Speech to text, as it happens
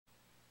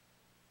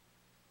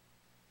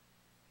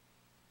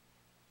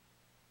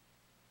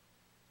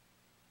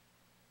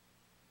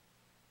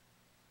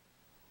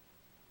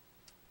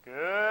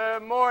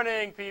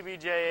morning,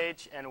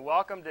 PBJH, and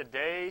welcome to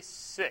day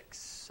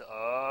 6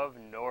 of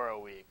Nora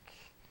Week.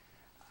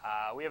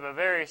 We have a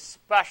very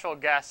special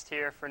guest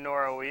here for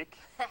Nora Week.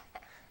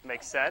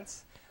 Makes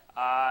sense.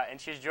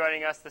 And she's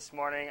joining us this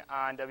morning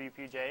on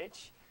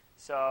WPJH.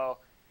 So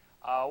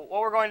what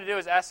we're going to do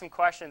is ask some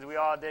questions. We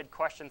all did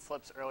question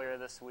slips earlier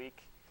this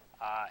week,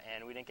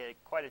 and we didn't get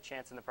quite a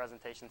chance in the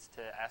presentations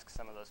to ask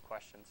some of those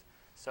questions.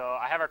 So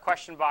I have our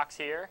question box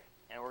here,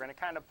 and we're going to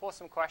kind of pull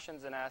some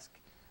questions and ask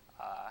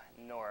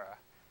Nora.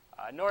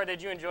 Nora,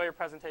 did you enjoy your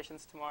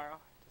presentations tomorrow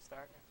to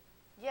start?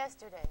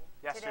 Yesterday.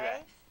 Yesterday.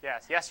 Today?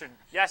 Yes,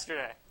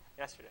 yesterday.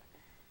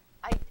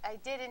 I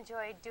did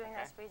enjoy doing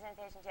those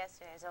presentations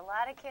yesterday. There's a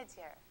lot of kids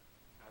here.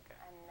 Okay.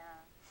 And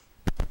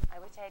I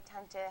wish I had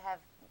time to have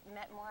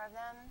met more of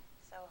them,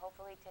 so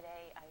hopefully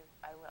today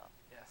I will.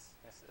 Yes.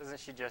 Isn't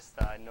she just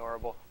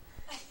Norable?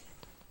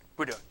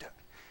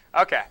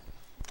 Okay.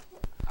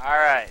 All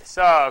right,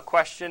 so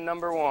question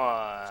number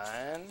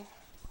 1.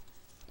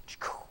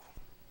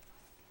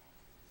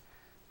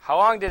 How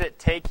long did it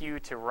take you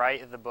to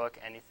write the book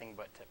Anything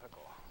But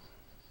Typical?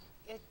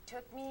 It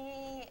took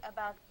me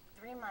about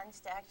 3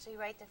 months to actually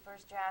write the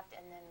first draft,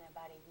 and then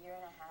about a year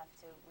and a half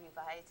to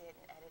revise it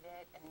and edit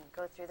it and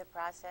go through the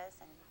process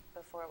and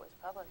before it was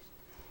published.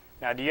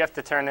 Now, do you have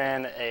to turn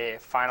in a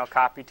final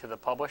copy to the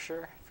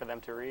publisher for them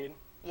to read?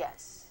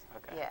 Yes.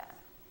 Okay. Yeah.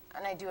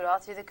 And I do it all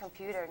through the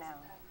computer now.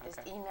 Just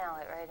Okay. email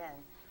it right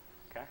in.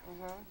 Okay.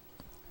 Mm-hmm.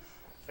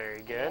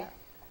 Very good. Yeah.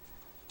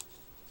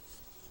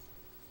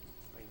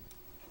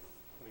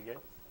 We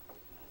good?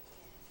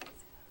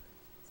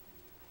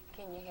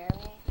 Can you hear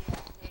me?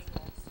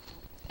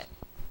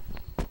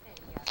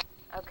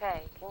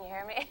 Okay, can you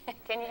hear me?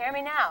 Can you hear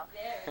me now?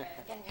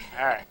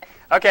 All right.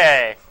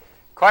 Okay.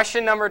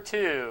 Question number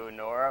 2,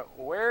 Nora.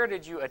 Where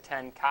did you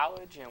attend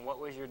college and what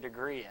was your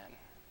degree in?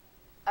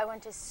 I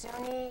went to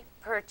SUNY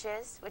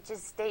Purchase, which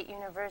is State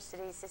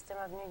University System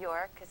of New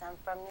York, because I'm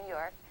from New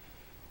York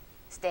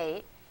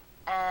State,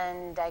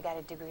 and I got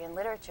a degree in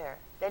literature.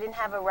 They didn't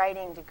have a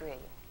writing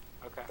degree.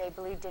 Okay. They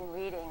believed in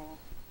reading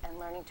and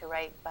learning to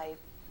write by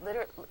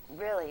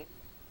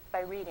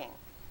reading,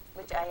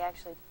 which I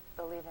actually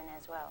believe in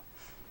as well.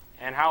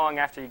 And how long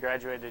after you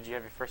graduated did you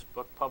have your first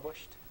book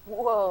published?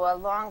 Whoa, a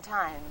long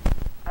time.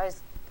 I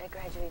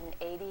graduated in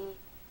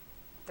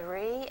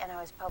 '83, and I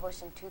was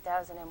published in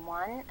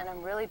 2001, and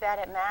I'm really bad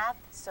at math,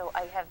 so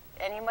I have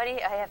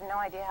no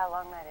idea how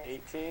long that is.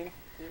 18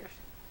 years,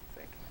 I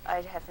think.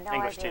 I have no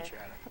English idea.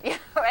 teacher. Yeah,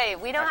 right.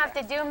 We don't have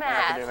to do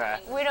math.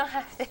 We don't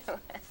have to do math. We don't have to.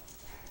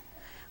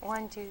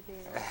 1, 2,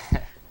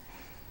 3.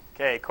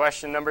 Okay,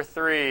 question number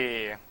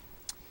 3.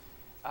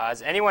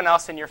 Is anyone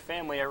else in your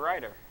family a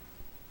writer?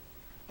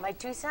 My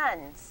 2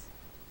 sons.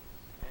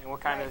 And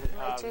what kind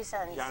My of 2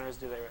 sons. genres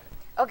do they write?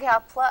 Okay,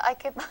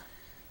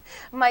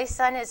 my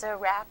son is a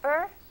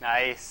rapper.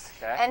 Nice.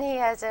 Okay. And he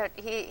has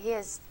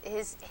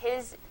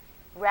his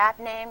rap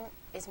name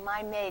is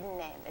my maiden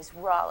name is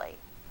Raleigh.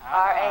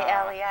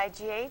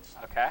 Raleigh.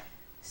 Okay.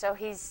 So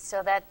he's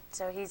on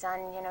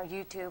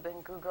YouTube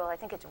and Google. I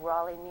think it's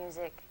Raleigh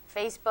Music.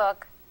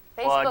 Facebook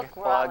Plug.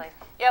 Raleigh.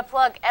 Yeah,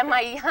 plug. And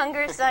my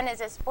younger son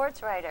is a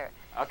sports writer.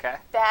 Okay.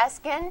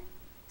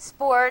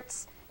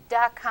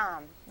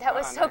 BaskinSports.com. That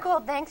was so nice. cool.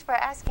 Thanks for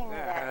asking me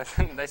that.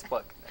 Nice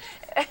plug.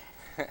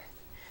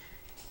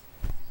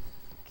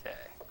 Okay.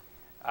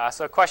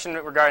 So a question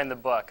regarding the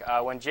book.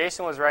 When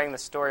Jason was writing the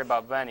story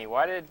about Benny,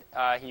 why did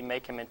you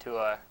make him into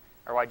a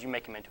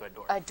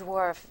dwarf? A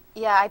dwarf.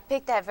 Yeah, I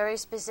picked that very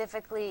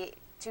specifically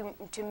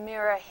to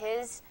mirror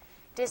his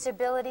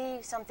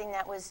disability, something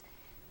that was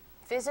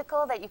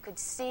physical, that you could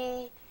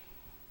see,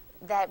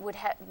 that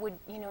that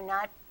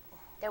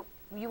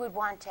you would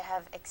want to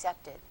have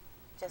accepted.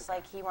 Just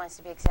like he wants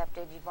to be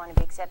accepted, you'd want to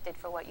be accepted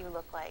for what you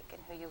look like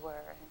and who you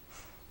were. And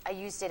I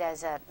used it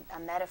as a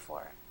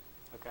metaphor.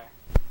 Okay.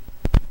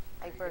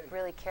 I worked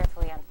really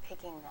carefully on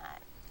picking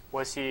that.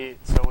 Did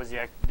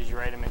you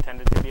write him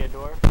intended to be a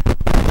dwarf?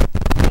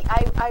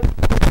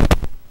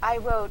 I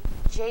wrote,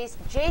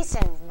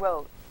 Jason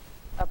wrote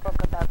a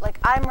book about,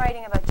 I'm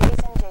writing about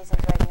Jason,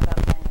 Jason's writing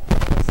about Benny.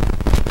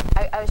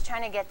 I was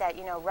trying to get that,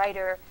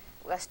 writer,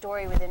 a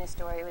story within a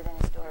story within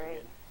a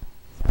story.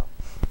 So.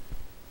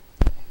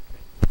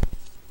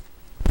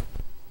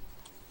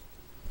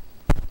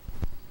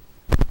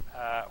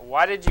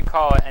 Why did you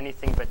call it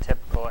Anything But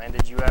Typical, and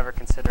did you ever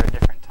consider a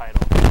different title?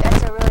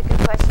 That's a really good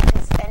question,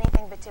 because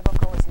Anything But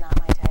Typical was not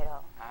my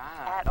title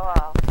at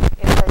all.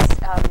 It was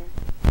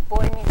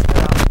Boy Meets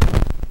Girl,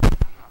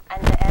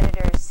 and the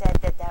editor said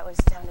that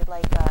sounded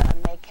like a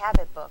Meg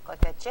Cabot book,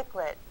 like a chick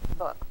lit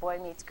book, Boy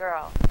Meets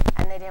Girl,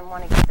 and they didn't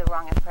want to give the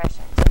wrong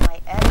impression. So my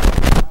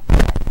editor came up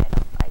with that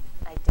title.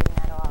 I didn't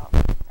at all,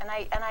 and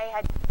I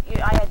had to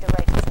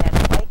write to say I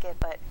don't like it,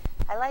 but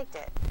I liked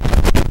it.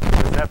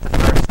 Was that the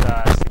first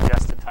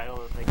suggested title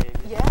that they gave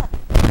you? Yeah,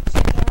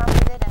 she came up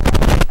with it, and I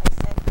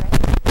said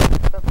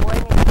great. But Boy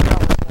Meets Girl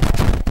was what I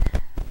wanted.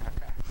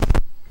 Okay.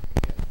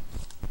 Very good.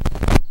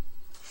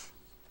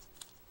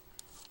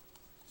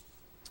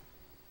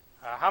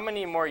 How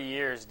many more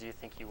years do you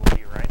think you will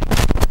be writing?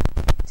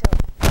 Till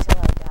I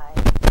die.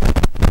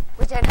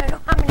 age. I don't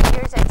know how many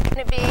years that's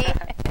going to be.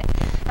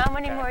 How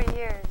many more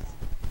years?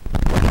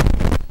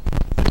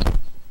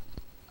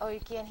 Oh, you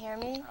can't hear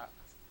me?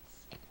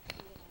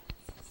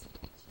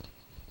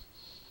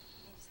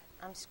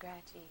 I'm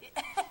scratchy.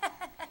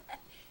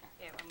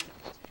 Here, I'm gonna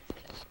put you.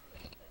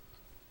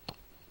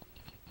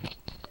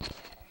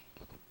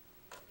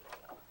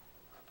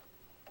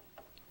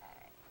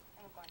 Alright,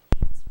 I'm going to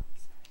this one,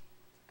 sorry.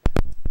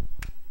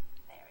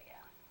 There we go.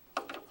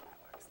 That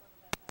works a little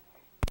bit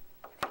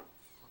better.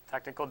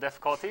 Technical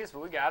difficulties, but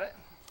we got it.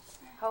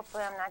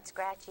 Hopefully I'm not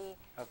scratchy.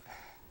 Okay.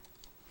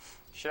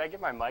 Should I give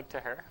my mic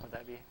to her? Would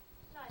that be?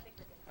 No, I think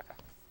we're good. Okay.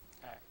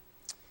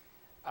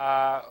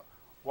 All right.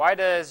 Why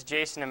does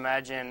Jason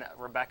imagine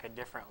Rebecca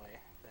differently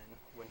than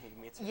when he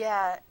meets her?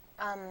 Yeah,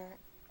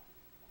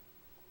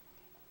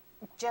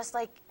 just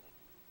like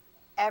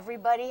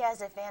everybody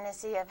has a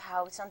fantasy of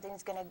how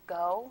something's going to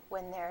go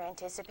when they're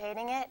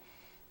anticipating it,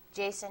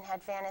 Jason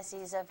had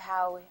fantasies of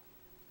how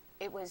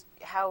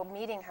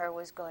meeting her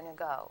was going to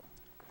go,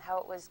 how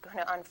it was going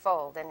to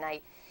unfold. And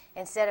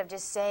instead of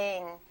just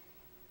saying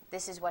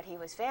this is what he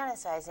was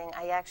fantasizing,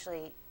 I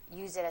actually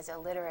use it as a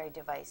literary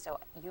device. So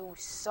you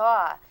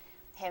saw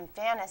him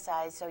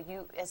fantasize, so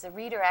you, as the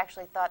reader,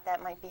 actually thought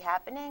that might be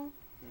happening,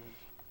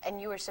 and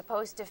you were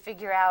supposed to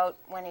figure out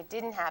when it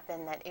didn't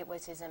happen that it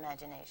was his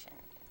imagination.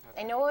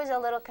 Okay. I know it was a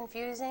little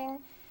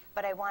confusing,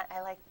 but I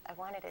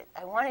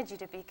wanted you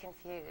to be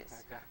confused.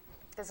 Okay.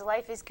 Because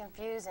life is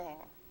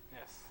confusing.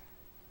 Yes.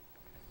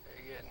 Okay,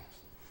 very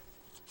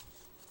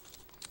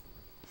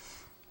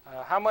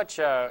good. How much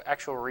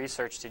actual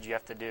research did you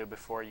have to do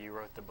before you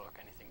wrote the book?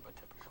 Anything but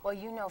typical? Well,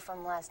 you know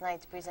from last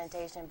night's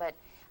presentation, but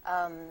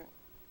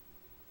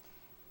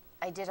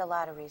I did a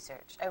lot of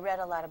research. I read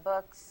a lot of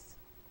books.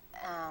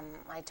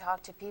 I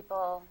talked to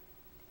people.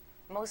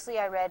 Mostly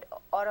I read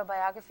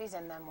autobiographies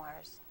and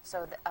memoirs,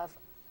 so of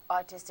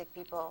autistic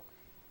people,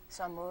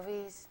 saw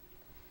movies,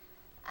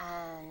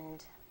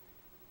 and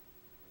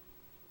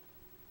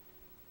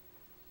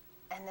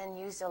then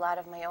used a lot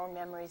of my own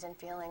memories and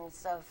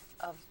feelings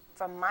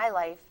from my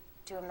life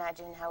to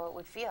imagine how it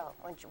would feel,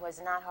 which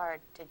was not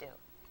hard to do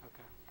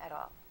at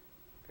all.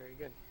 Very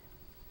good.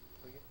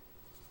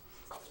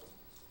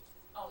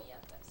 Oh, yeah,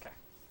 that's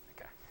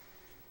Okay.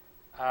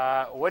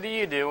 What do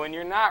you do when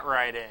you're not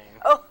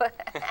writing? Oh,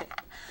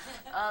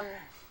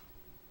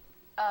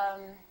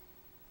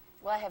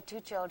 well, I have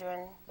 2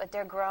 children, but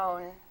they're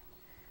grown.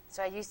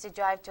 So I used to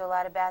drive to a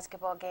lot of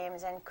basketball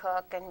games and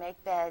cook and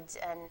make beds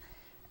and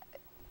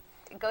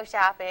go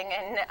shopping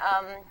and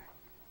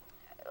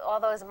all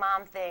those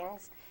mom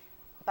things.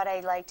 But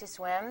I like to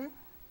swim,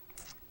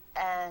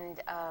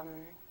 and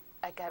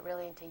I got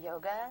really into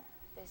yoga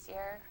this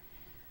year,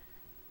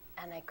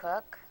 and I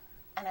cook,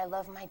 and I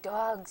love my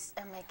dogs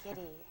and my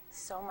kitty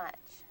so much.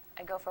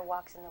 I go for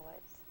walks in the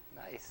woods.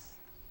 Nice.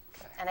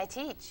 Okay. And I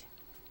teach.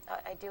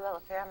 I do a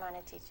fair amount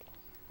of teaching.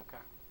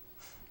 Okay.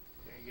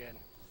 Very good.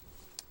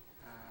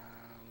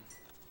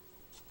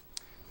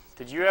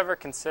 Did you ever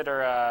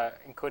consider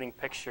including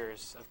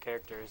pictures of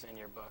characters in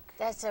your book?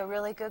 That's a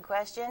really good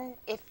question.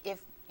 If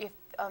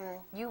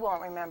you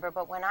won't remember,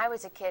 but when I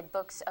was a kid,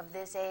 books of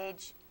this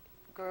age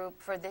group,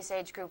 for this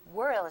age group,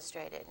 were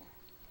illustrated.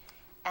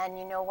 And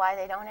you know why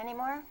they don't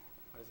anymore?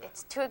 What is that?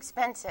 It's too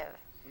expensive.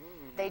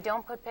 Mm-hmm. They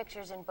don't put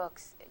pictures in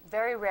books.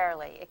 Very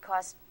rarely. It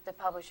costs the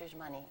publishers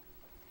money.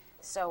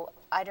 So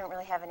I don't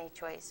really have any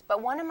choice.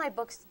 But one of my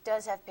books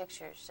does have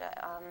pictures,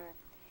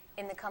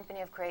 In the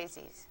Company of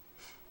Crazies.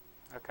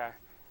 Okay.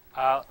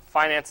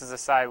 Finances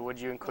aside, would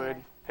you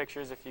include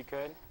pictures if you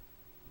could?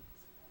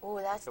 Ooh,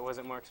 that's... If it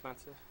wasn't more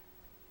expensive?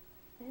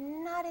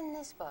 Not in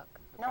this book.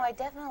 Okay. No, I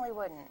definitely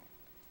wouldn't.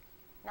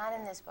 Not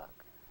in this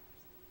book.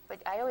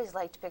 But I always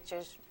liked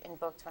pictures in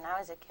books when I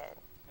was a kid.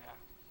 Yeah.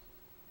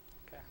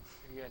 Okay,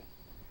 very good.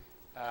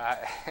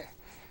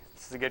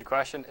 This is a good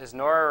question. Is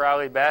Nora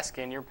Raleigh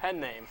Baskin your pen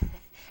name?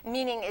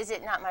 Meaning, is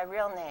it not my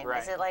real name?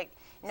 Right. Is it like,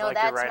 no, like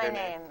that's your my writer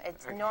name. name.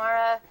 It's Okay.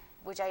 Nora,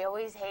 which I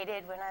always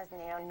hated when I was,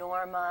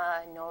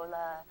 Norma,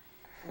 Nola,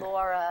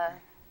 Laura.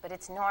 But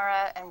it's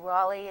Nora, and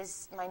Raleigh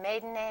is my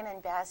maiden name,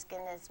 and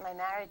Baskin is my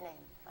married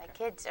name. My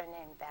kids are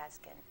named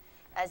Baskin,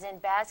 as in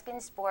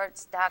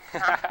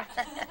BaskinSports.com.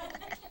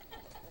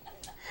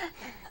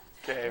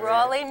 Okay.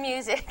 Raleigh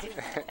Music.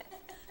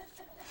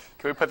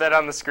 Can we put that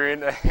on the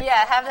screen?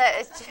 Yeah, have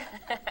that.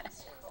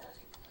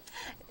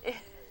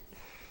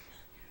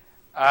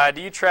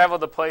 Do you travel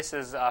to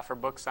places for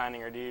book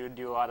signing, or do you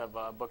do a lot of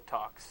book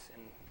talks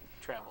and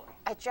traveling?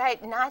 I try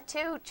not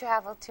to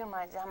travel too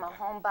much. I'm a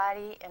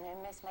homebody, and I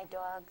miss my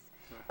dogs.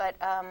 But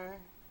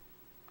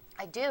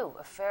I do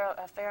a fair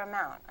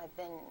amount. I've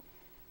been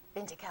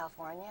to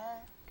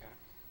California,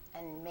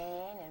 and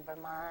Maine, and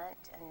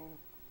Vermont, and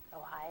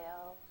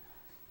Ohio,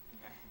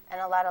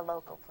 and a lot of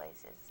local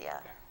places. Yeah.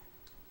 Okay.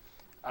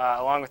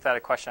 Along with that, a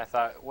question I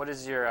thought: what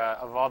is your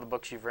of all the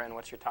books you've written,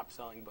 what's your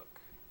top-selling book?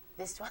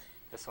 This one.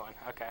 This one.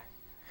 Okay.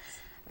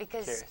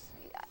 Because Curious.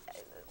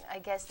 I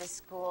guess the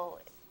school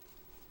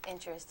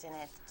interest in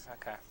it.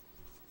 Okay.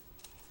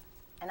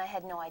 And I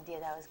had no idea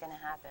that was going to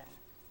happen.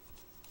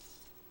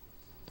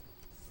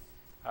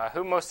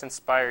 Who most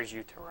inspires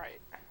you to write?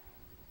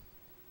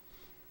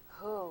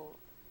 Who?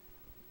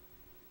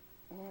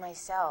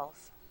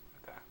 Myself.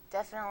 Okay.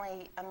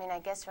 Definitely, I mean, I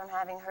guess from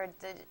having heard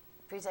the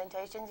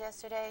presentations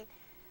yesterday.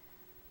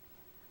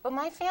 But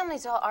my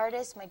family's all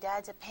artists. My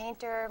dad's a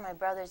painter. My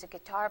brother's a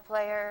guitar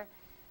player.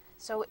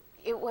 So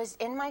it was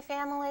in my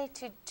family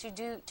to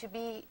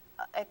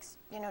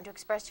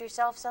express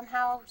yourself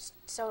somehow.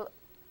 So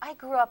I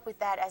grew up with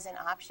that as an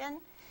option.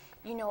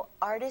 You know,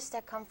 artists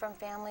that come from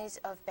families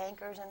of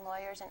bankers and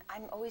lawyers, and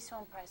I'm always so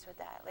impressed with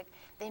that. Like,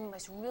 they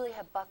must really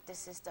have bucked the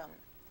system.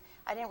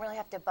 I didn't really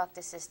have to buck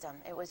the system.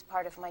 It was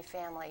part of my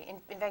family. In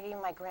fact,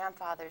 even my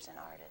grandfather's an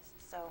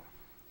artist. So,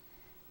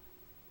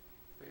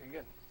 very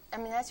good. I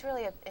mean, that's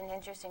really an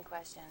interesting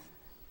question.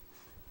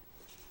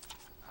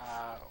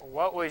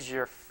 What was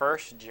your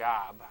first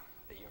job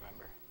that you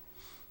remember?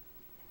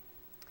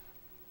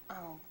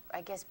 Oh,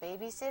 I guess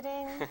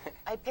babysitting.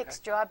 I picked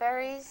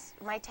strawberries.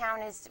 My town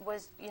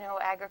was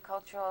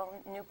agricultural.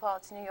 New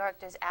Paltz, New York.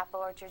 There's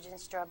apple orchards and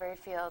strawberry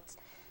fields.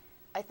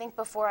 I think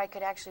before I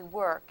could actually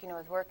work,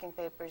 with working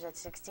papers at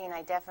 16,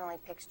 I definitely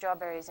picked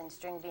strawberries and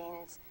string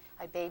beans.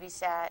 I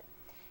babysat,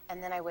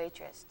 and then I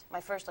waitressed.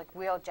 My first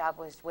real job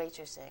was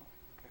waitressing.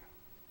 Okay.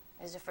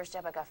 It was the first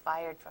job I got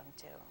fired from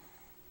too.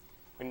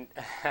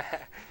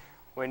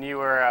 When you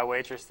were a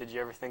waitress, did you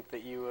ever think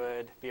that you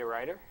would be a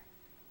writer?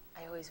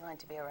 I always wanted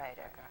to be a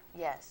writer. Okay.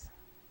 Yes.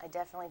 I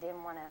definitely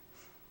didn't want to.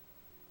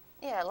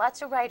 Yeah,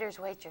 lots of writers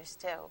waitress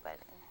too, but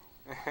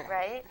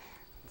right?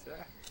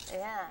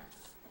 Yeah.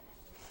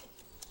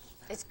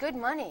 It's good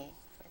money.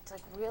 It's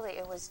really,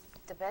 it was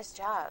the best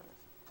job.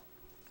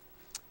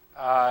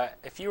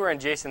 If you were in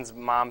Jason's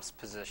mom's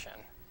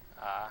position,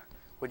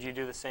 would you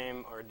do the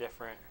same or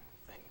different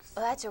things?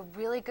 Well, that's a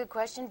really good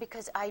question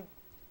because I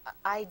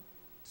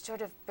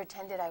sort of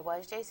pretended I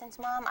was Jason's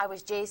mom. I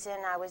was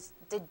Jason. I was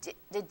the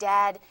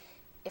dad.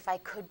 If I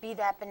could be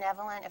that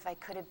benevolent, if I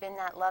could have been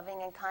that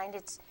loving and kind,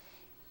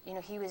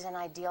 he was an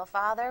ideal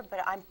father, but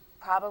I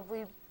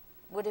probably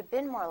would have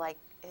been more like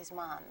his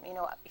mom.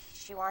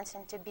 She wants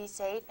him to be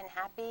safe and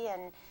happy,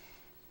 and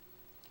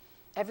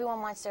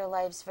everyone wants their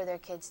lives for their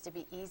kids to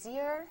be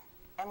easier.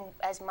 And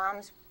as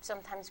moms,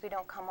 sometimes we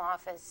don't come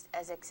off as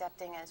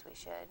accepting as we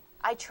should.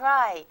 I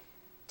try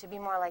to be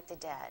more like the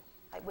dad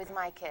with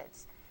my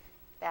kids.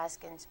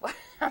 Baskins.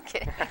 I'm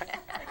kidding.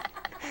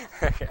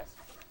 Okay.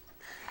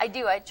 I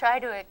do. I try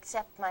to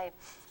accept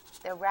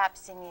the rap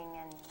singing,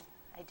 and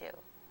I do.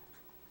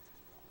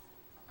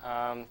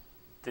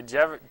 Did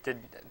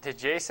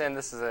Jason,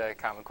 this is a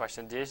common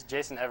question, did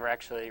Jason ever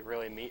actually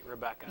really meet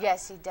Rebecca?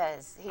 Yes, he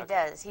does. He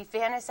does. He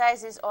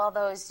fantasizes all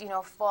those,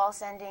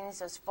 false endings,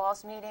 those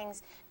false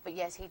meetings, but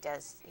yes, he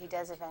does. He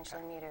does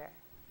eventually meet her.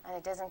 And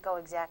it doesn't go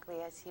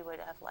exactly as he would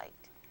have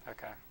liked.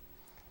 Okay.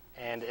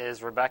 And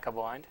is Rebecca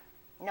blind?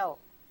 No.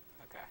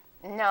 Okay.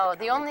 No,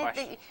 the only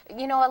thing,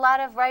 a lot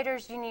of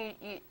writers,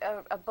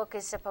 a book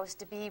is supposed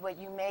to be what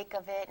you make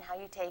of it and how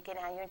you take it and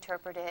how you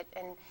interpret it,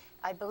 and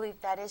I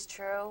believe that is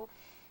true.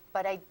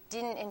 But I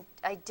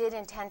did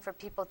intend for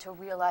people to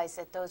realize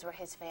that those were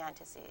his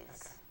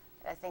fantasies.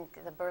 Okay. I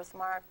think the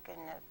birthmark and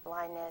the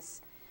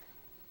blindness,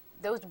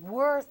 those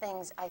were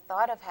things I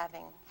thought of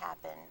having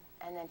happen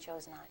and then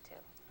chose not to.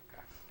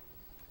 Okay.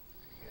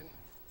 Very good.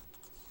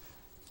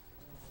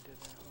 I did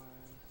that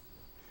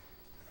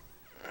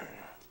one.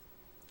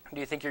 Do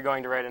you think you're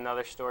going to write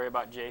another story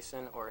about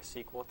Jason or a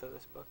sequel to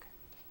this book?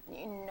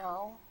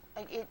 No.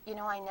 I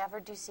never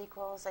do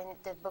sequels.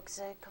 The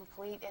book's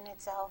complete in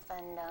itself,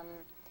 and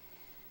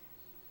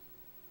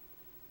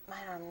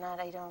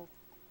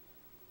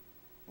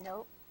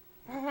nope.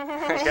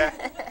 Okay.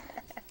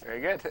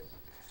 Very good.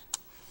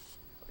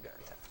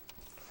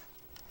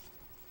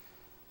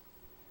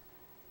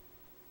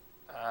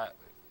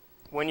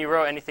 When you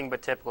wrote Anything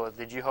But Typical,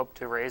 did you hope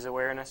to raise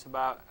awareness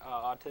about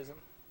autism?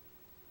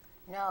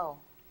 No.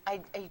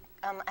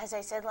 As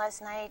I said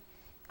last night,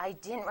 I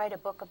didn't write a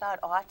book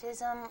about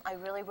autism. I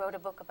really wrote a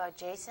book about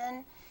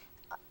Jason,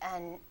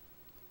 and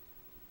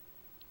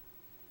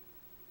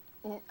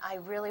I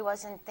really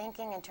wasn't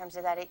thinking in terms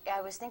of that.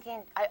 I was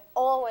thinking,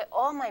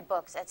 all my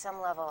books at some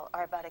level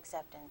are about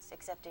acceptance,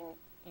 accepting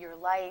your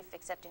life,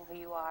 accepting who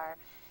you are.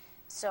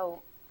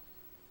 So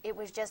it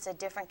was just a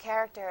different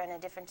character and a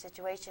different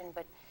situation,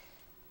 but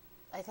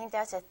I think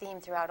that's a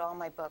theme throughout all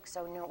my books.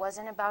 So it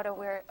wasn't about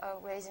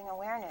raising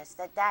awareness.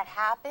 That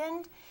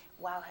happened,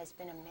 wow, has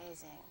been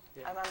amazing.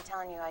 Yeah. I'm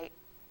telling you,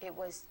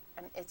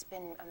 it's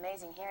been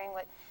amazing hearing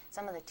what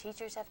some of the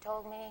teachers have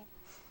told me.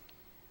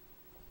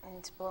 And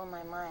it's blown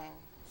my mind.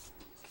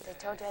 Okay. They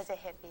told you as a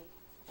hippie.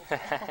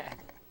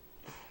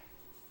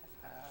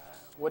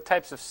 What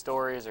types of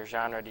stories or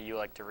genre do you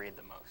like to read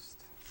the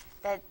most?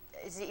 That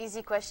is the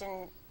easy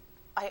question.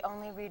 I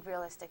only read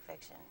realistic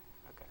fiction.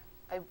 Okay.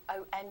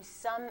 And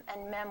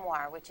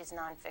memoir, which is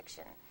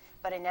nonfiction.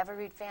 But I never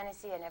read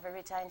fantasy. I never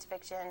read science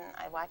fiction.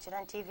 I watch it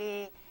on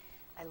TV.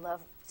 I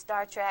love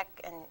Star Trek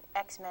and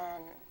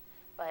X-Men.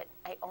 But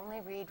I only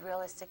read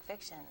realistic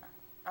fiction.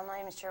 I'm not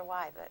even sure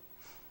why, but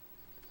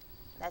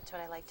that's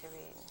what I like to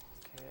read.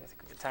 Okay, I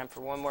think we have time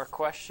for one more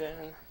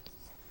question.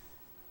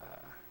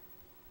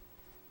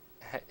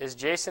 Is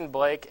Jason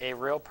Blake a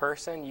real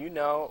person you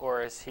know,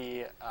 or is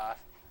he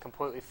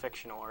completely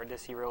fictional, or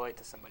does he relate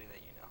to somebody that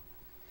you know?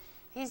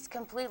 He's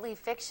completely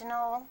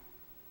fictional,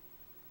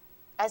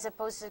 as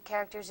opposed to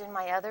characters in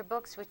my other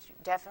books, which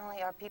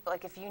definitely are people.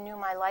 Like, if you knew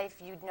my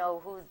life, you'd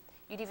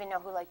even know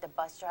who, like, the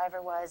bus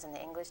driver was, and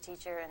the English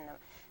teacher, and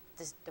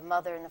the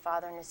mother, and the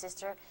father, and the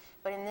sister.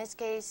 But in this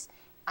case,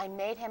 I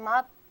made him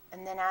up,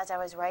 and then as I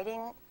was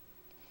writing,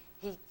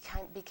 he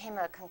became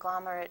a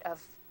conglomerate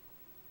of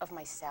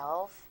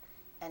myself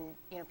and,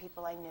 you know,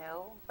 people I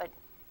knew. But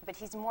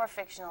he's more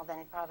fictional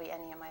than probably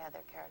any of my other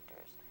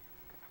characters.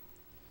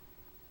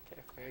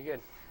 Okay, very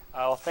good.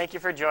 Well, thank you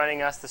for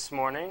joining us this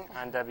morning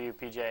on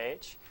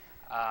WPJH.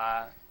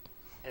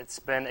 It's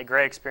been a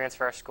great experience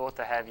for our school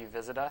to have you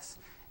visit us,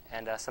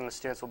 and some of the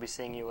students will be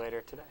seeing you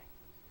later today.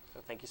 So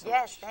thank you so much.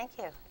 Yes, thank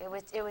you.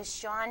 It was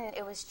Sean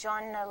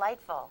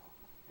Lightful.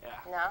 Yeah.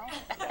 No?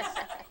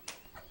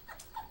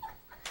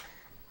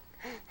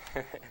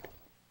 Yes.